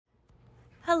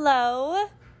Hello,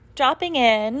 dropping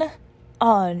in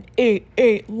on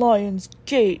 88 Lions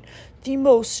Gate, the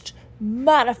most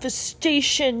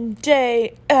manifestation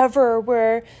day ever,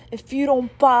 where if you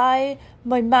don't buy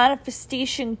my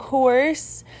manifestation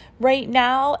course right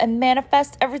now and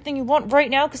manifest everything you want right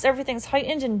now, because everything's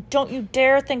heightened and don't you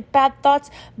dare think bad thoughts,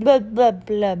 blah, blah,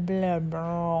 blah, blah,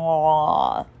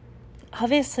 blah.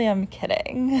 Obviously, I'm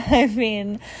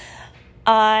kidding.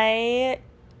 I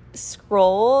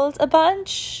scrolled a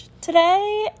bunch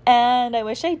today and I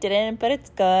wish I didn't, but it's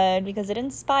good because it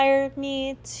inspired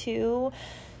me to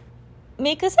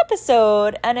make this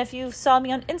episode. And if you saw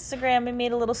me on Instagram, I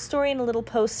made a little story and a little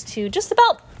post too, just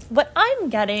about what I'm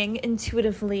getting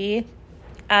intuitively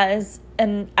as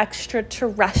an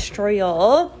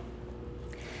extraterrestrial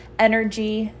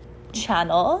energy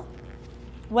channel,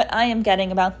 what I am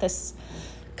getting about this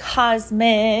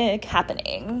cosmic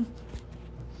happening.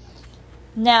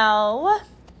 Now,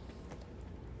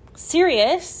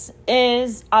 Sirius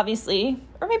is obviously,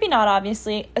 or maybe not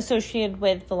obviously, associated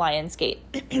with the Lion's Gate.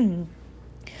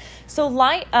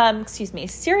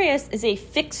 Sirius is a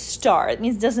fixed star. It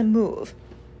means it doesn't move.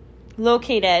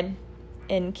 Located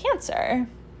in Cancer.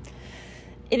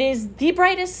 It is the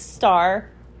brightest star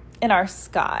in our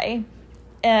sky.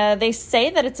 They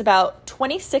say that it's about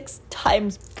 26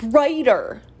 times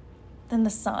brighter than the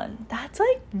sun. That's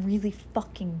like really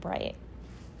fucking bright,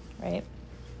 right?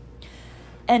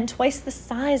 And twice the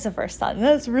size of our sun.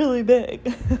 That's really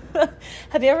big.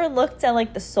 Have you ever looked at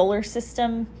like the solar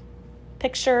system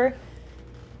picture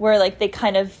where like they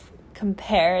kind of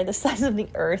compare the size of the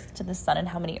earth to the sun and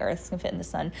how many earths can fit in the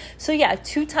sun? So yeah,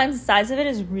 2 times the size of it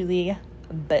is really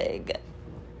big.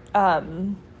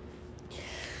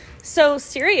 So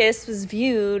Sirius was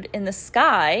viewed in the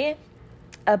sky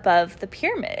above the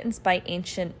pyramids by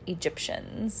ancient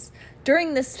Egyptians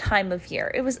during this time of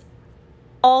year. It was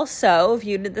also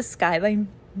viewed in the sky by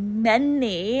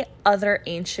many other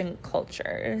ancient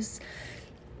cultures.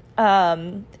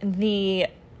 The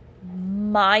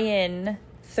Mayan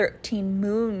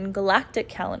 13-moon galactic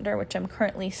calendar, which I'm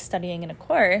currently studying in a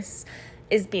course,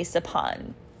 is based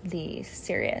upon the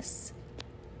Sirius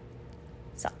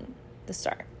sun, the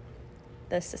star,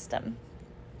 the system.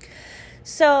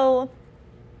 So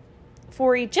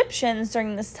for Egyptians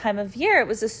during this time of year, it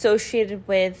was associated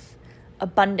with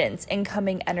abundance,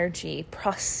 incoming energy,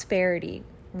 prosperity,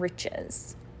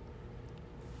 riches.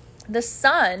 The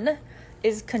sun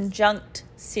is conjunct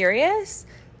Sirius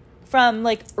from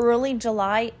like early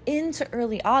July into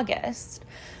early August,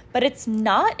 but it's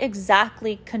not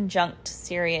exactly conjunct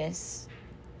Sirius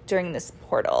during this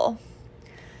portal.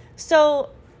 So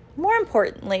more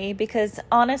importantly, because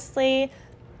honestly,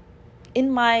 in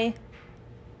my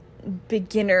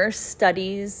beginner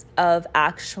studies of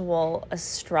actual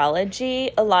astrology,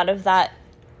 a lot of that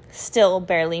still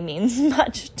barely means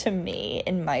much to me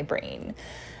in my brain.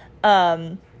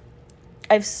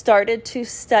 I've started to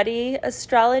study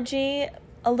astrology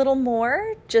a little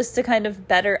more just to kind of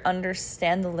better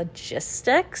understand the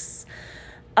logistics,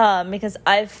 because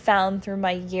I've found through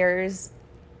my years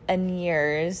and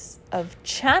years of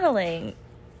channeling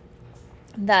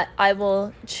that I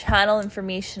will channel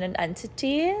information and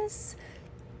entities,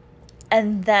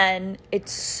 and then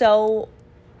it's so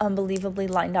unbelievably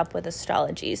lined up with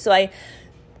astrology. So I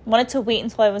wanted to wait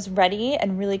until I was ready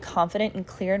and really confident and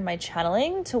clear in my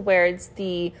channeling to where it's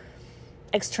the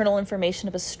external information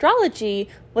of astrology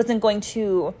wasn't going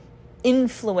to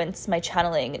influence my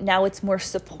channeling. Now it's more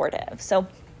supportive. So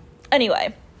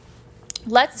anyway,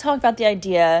 let's talk about the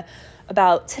idea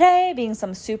about today being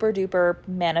some super duper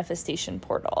manifestation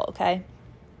portal, okay?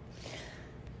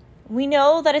 We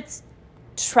know that it's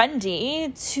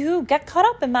trendy to get caught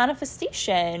up in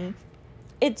manifestation.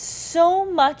 It's so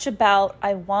much about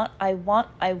I want, I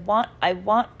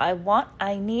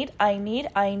need.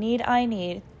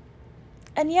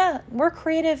 And yeah, we're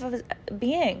creative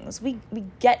beings. We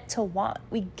get to want,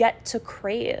 we get to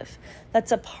crave.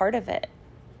 That's a part of it.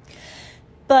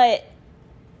 But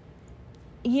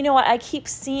you know what? I keep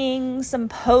seeing some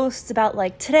posts about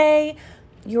like today,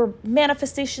 your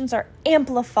manifestations are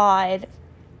amplified.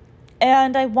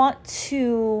 And I want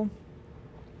to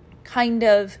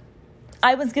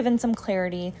I was given some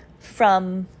clarity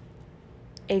from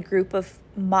a group of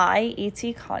my ET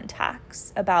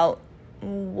contacts about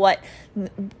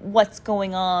what's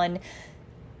going on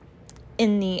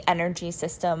in the energy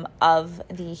system of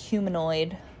the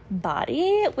humanoid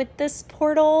body with this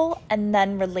portal, and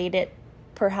then relate it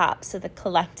perhaps to the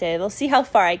collective. We'll see how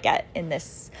far I get in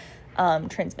this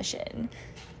transmission.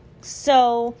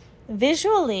 So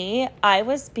visually, I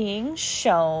was being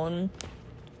shown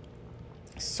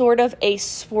sort of a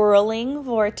swirling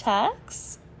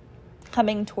vortex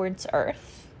coming towards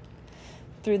Earth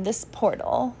through this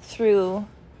portal,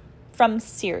 from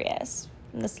Sirius,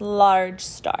 this large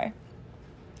star.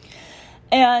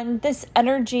 And this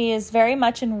energy is very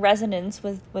much in resonance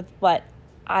with what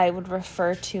I would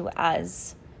refer to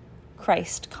as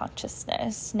Christ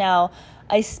consciousness. Now,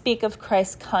 I speak of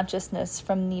Christ consciousness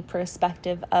from the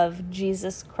perspective of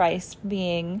Jesus Christ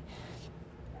being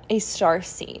a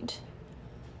starseed.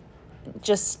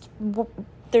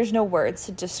 There's no words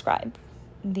to describe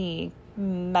the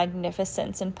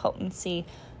magnificence and potency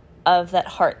of that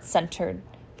heart-centered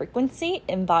frequency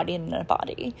embodied in a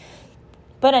body.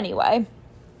 But anyway,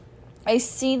 I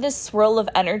see this swirl of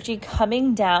energy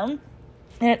coming down,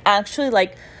 and it actually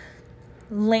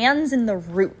lands in the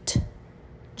root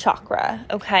chakra,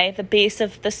 okay, the base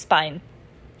of the spine,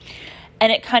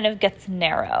 and it kind of gets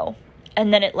narrow,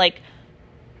 and then it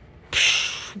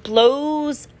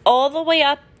blows all the way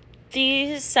up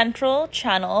the central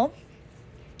channel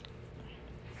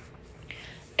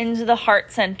into the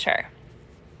heart center.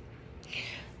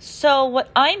 So what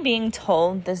I'm being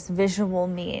told this visual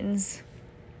means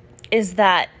is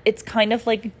that it's kind of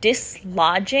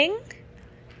dislodging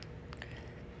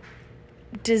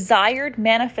desired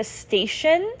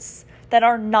manifestations that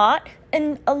are not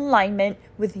in alignment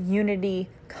with unity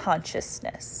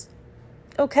consciousness.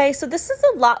 Okay, so this is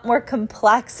a lot more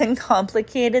complex and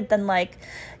complicated than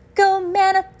go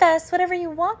manifest whatever you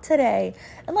want today.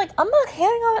 And I'm not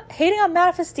hating on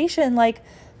manifestation.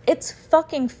 It's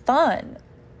fucking fun.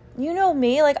 You know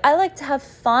me, I like to have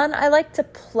fun. I like to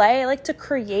play. I like to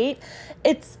create.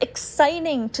 It's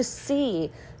exciting to see,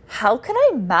 how can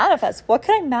I manifest? What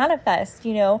can I manifest?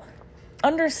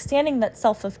 Understanding that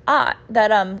sense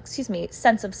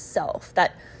of self,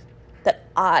 that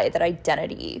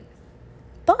identity.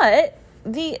 But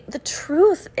the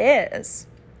truth is,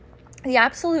 the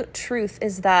absolute truth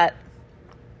is that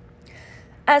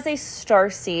as a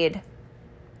starseed,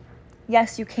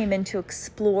 yes, you came in to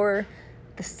explore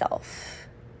the self.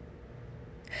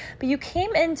 But you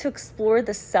came in to explore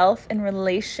the self in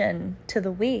relation to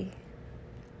the we.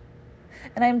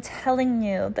 And I'm telling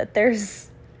you that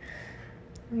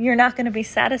you're not going to be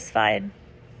satisfied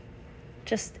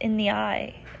just in the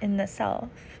I, in the self.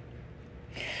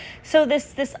 So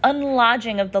this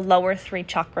unlodging of the lower three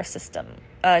chakra system,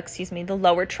 the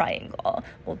lower triangle,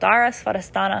 Muladhara,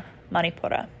 Svadhisthana,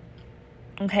 Manipura.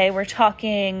 Okay, we're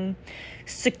talking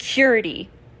security,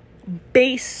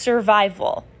 base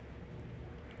survival,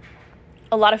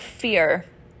 a lot of fear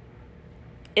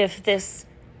if this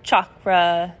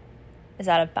chakra is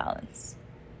out of balance.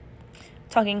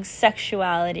 Talking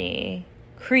sexuality,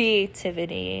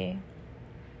 creativity,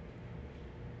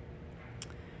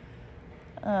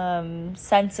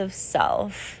 sense of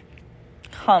self,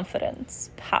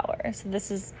 confidence, power. So this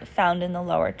is found in the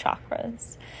lower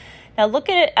chakras. Now look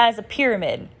at it as a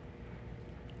pyramid.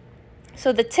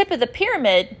 So the tip of the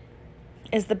pyramid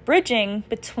is the bridging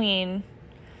between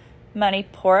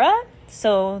Manipura,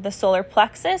 so the solar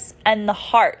plexus, and the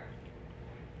heart.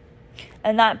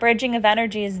 And that bridging of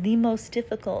energy is the most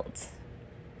difficult.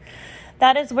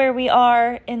 That is where we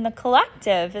are in the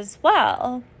collective as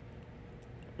well.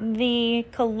 The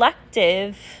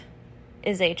collective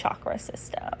is a chakra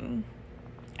system,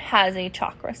 has a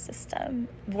chakra system,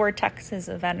 vortexes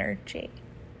of energy.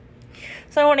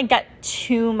 So I don't want to get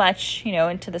too much,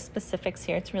 into the specifics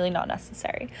here. It's really not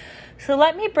necessary. So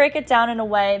let me break it down in a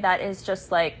way that is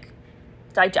just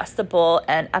digestible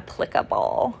and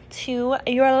applicable to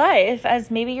your life,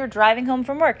 as maybe you're driving home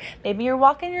from work, maybe you're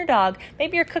walking your dog,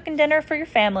 maybe you're cooking dinner for your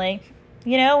family.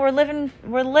 We're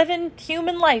living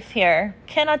human life here.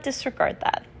 Cannot disregard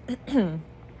that.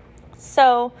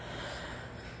 So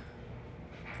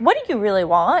what do you really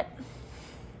want?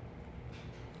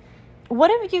 What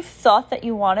have you thought that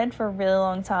you wanted for a really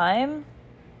long time?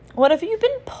 What have you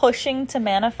been pushing to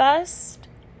manifest?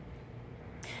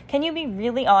 Can you be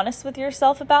really honest with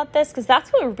yourself about this? Because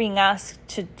that's what we're being asked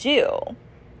to do.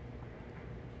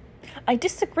 I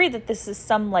disagree that this is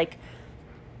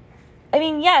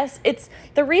yes, it's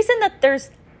the reason that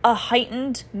there's a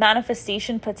heightened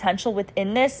manifestation potential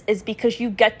within this is because you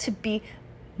get to be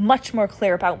much more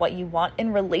clear about what you want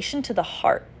in relation to the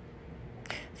heart.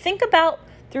 Think about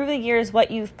through the years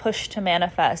what you've pushed to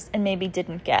manifest and maybe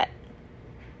didn't get.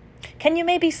 Can you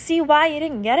maybe see why you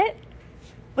didn't get it?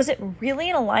 Was it really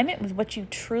in alignment with what you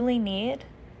truly need?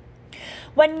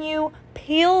 When you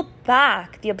peel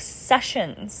back the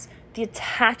obsessions, the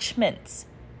attachments,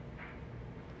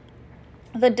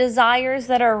 the desires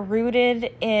that are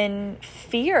rooted in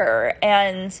fear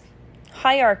and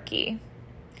hierarchy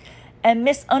and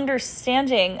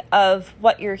misunderstanding of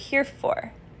what you're here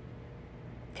for,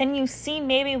 Can you see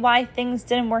maybe why things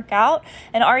didn't work out?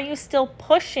 And are you still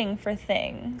pushing for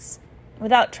things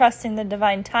without trusting the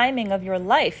divine timing of your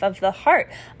life, of the heart,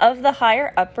 of the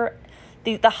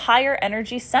the higher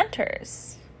energy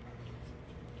centers?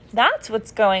 That's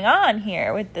what's going on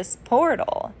here with this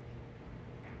portal.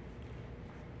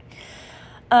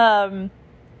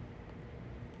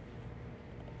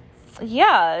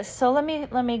 Yeah, so let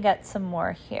me get some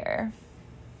more here.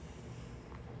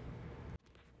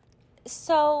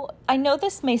 So I know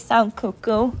this may sound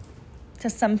cuckoo to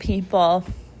some people,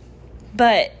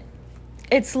 but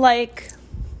it's like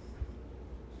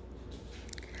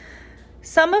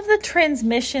some of the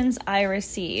transmissions I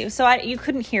receive. So you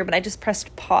couldn't hear, but I just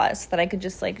pressed pause so that I could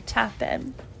just like tap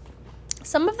in.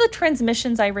 Some of the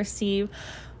transmissions I receive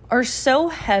are so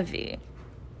heavy.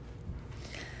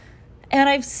 And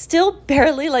I've still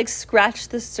barely like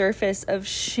scratched the surface of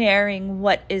sharing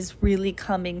what is really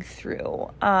coming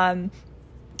through.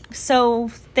 So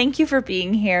thank you for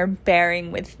being here,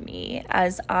 bearing with me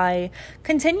as I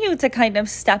continue to kind of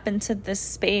step into this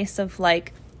space of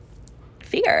like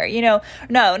fear,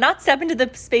 no, not step into the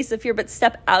space of fear, but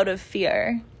step out of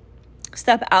fear,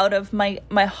 step out of my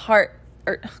heart,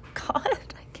 or God,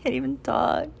 I can't even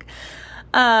talk.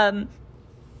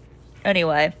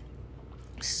 Anyway.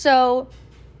 So,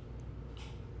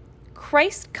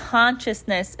 Christ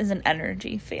consciousness is an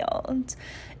energy field.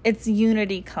 It's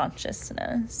unity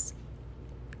consciousness.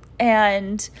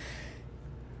 And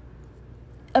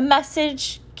a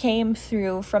message came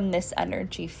through from this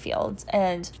energy field,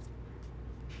 and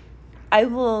I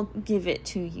will give it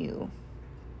to you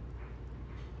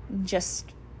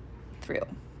just through.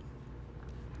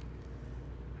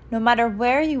 No matter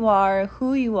where you are,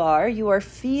 who you are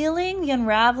feeling the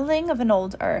unraveling of an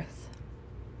old earth.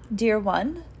 Dear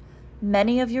one,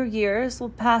 many of your years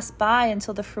will pass by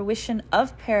until the fruition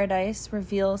of paradise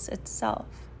reveals itself.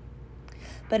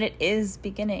 But it is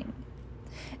beginning.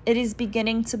 It is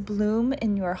beginning to bloom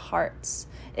in your hearts.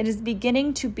 It is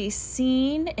beginning to be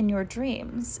seen in your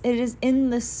dreams. It is in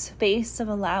the space of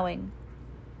allowing.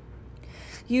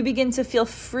 You begin to feel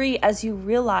free as you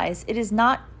realize it is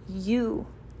not you,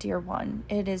 dear one.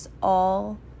 It is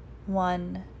all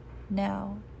one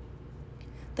now.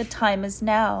 The time is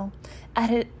now.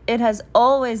 And it has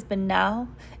always been now.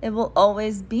 It will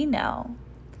always be now.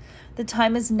 The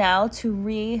time is now to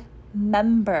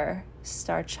remember,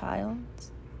 Star Child.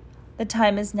 The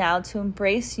time is now to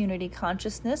embrace unity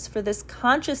consciousness, for this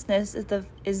consciousness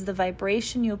is the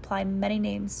vibration you apply many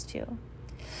names to.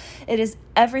 It is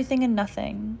everything and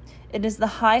nothing. It is the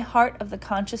high heart of the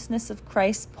consciousness of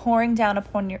Christ pouring down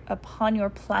upon your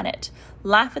planet.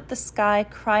 Laugh at the sky,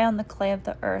 cry on the clay of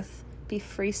the earth. Be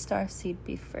free, starseed,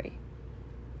 be free.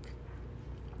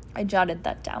 I jotted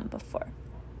that down before.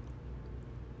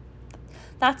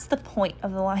 That's the point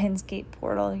of the Lion's Gate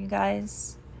portal, you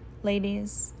guys,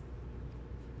 ladies,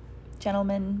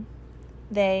 gentlemen,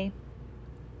 they,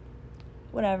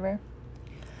 whatever.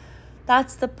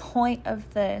 That's the point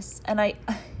of this. And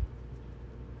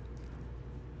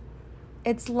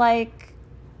it's like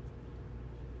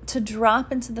to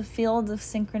drop into the field of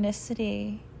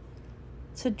synchronicity,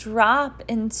 to drop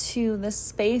into the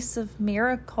space of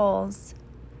miracles.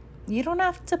 You don't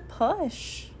have to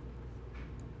push.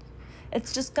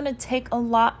 It's just going to take a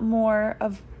lot more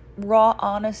of raw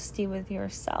honesty with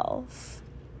yourself.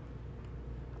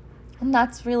 And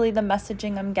that's really the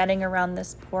messaging I'm getting around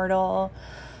this portal.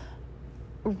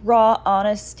 Raw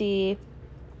honesty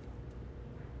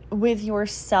with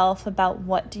yourself about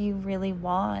what do you really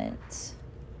want?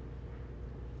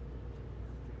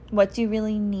 What do you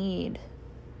really need?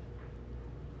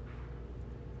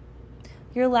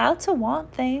 You're allowed to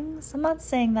want things. I'm not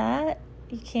saying that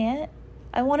you can't.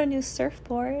 I want a new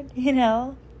surfboard,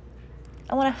 I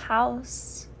want a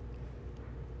house.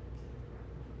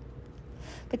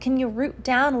 But can you root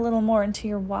down a little more into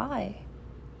your why?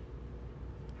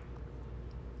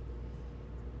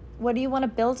 What do you want to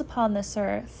build upon this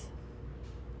earth?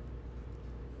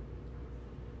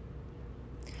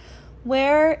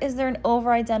 Where is there an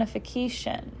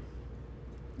over-identification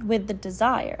with the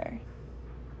desire?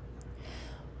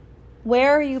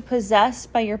 Where are you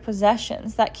possessed by your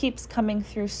possessions? That keeps coming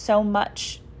through so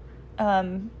much.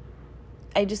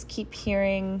 I just keep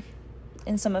hearing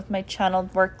in some of my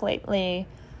channeled work lately,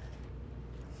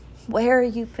 where are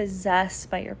you possessed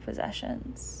by your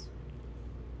possessions?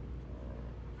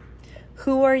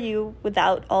 Who are you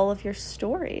without all of your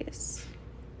stories?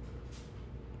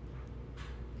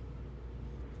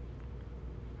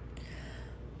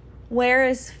 Where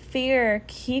is fear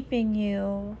keeping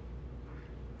you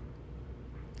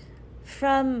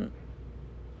from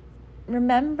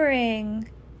remembering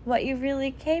what you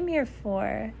really came here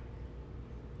for.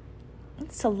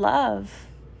 It's to love.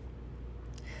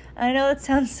 I know it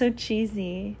sounds so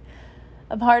cheesy.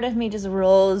 A part of me just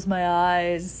rolls my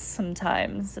eyes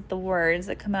sometimes at the words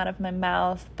that come out of my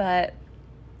mouth, but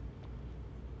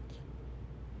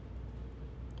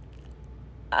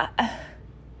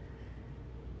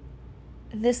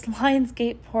this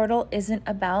Lionsgate portal isn't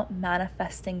about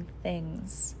manifesting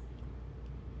things.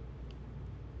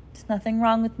 There's nothing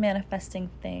wrong with manifesting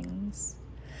things.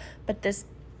 But this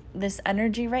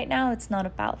energy right now, it's not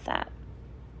about that.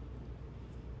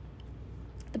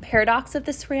 The paradox of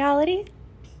this reality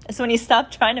is when you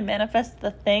stop trying to manifest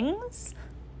the things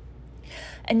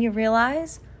and you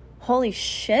realize, holy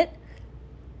shit,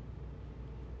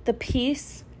 the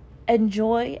peace and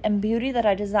joy and beauty that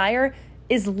I desire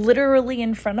is literally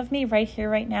in front of me right here,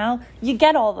 right now. You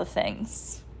get all the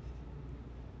things.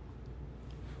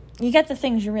 You get the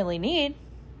things you really need,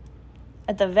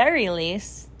 at the very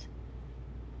least.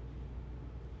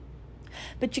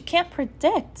 But you can't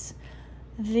predict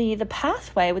the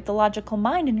pathway with the logical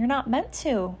mind, and you're not meant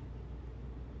to.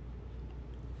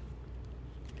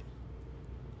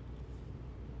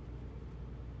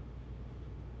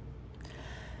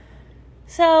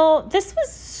 So this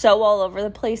was so all over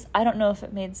the place. I don't know if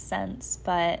it made sense,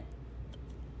 but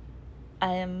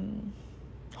I am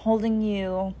holding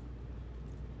you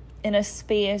in a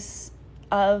space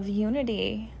of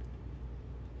unity,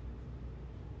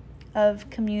 of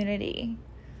community,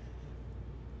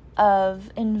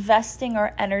 of investing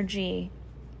our energy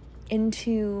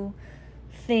into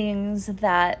things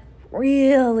that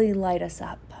really light us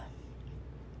up,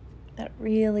 that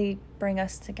really bring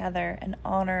us together and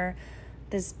honor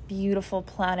this beautiful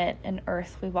planet and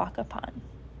earth we walk upon.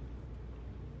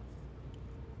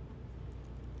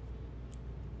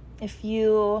 If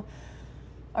you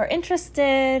are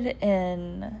interested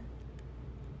in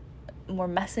more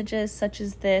messages such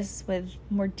as this with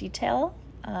more detail,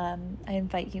 I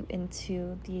invite you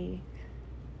into the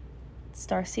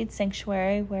Starseed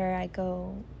Sanctuary, where I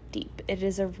go deep. It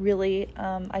is a really,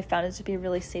 I found it to be a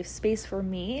really safe space for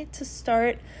me to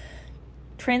start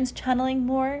trans-channeling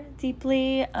more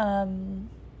deeply, and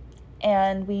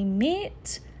we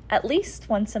meet at least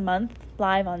once a month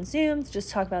live on Zoom to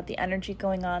just talk about the energy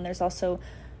going on. There's also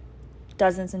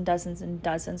dozens and dozens and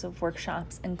dozens of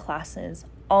workshops and classes,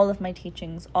 all of my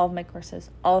teachings, all of my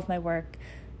courses, all of my work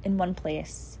in one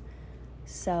place.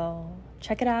 So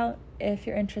check it out if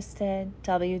you're interested.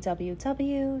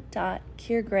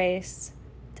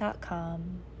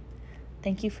 www.curegrace.com.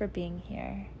 Thank you for being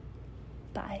here.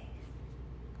 Bye.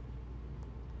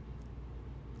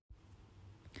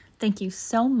 Thank you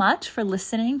so much for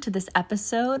listening to this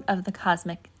episode of The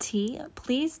Cosmic Tea.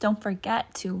 Please don't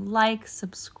forget to like,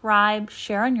 subscribe,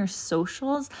 share on your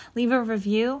socials, leave a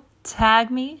review, tag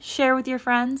me, share with your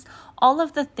friends. All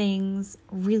of the things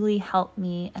really help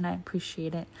me, and I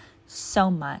appreciate it so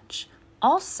much.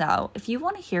 Also, if you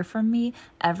want to hear from me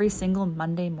every single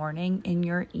Monday morning in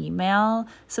your email,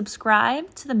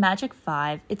 subscribe to the Magic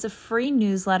 5. It's a free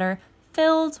newsletter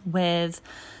filled with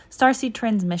starseed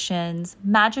transmissions,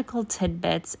 magical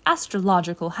tidbits,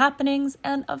 astrological happenings,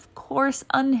 and of course,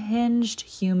 unhinged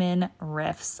human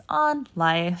riffs on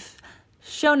life.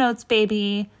 Show notes,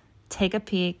 baby. Take a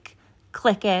peek,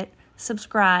 click it,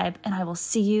 subscribe, and I will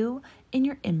see you in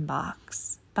your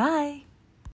inbox. Bye.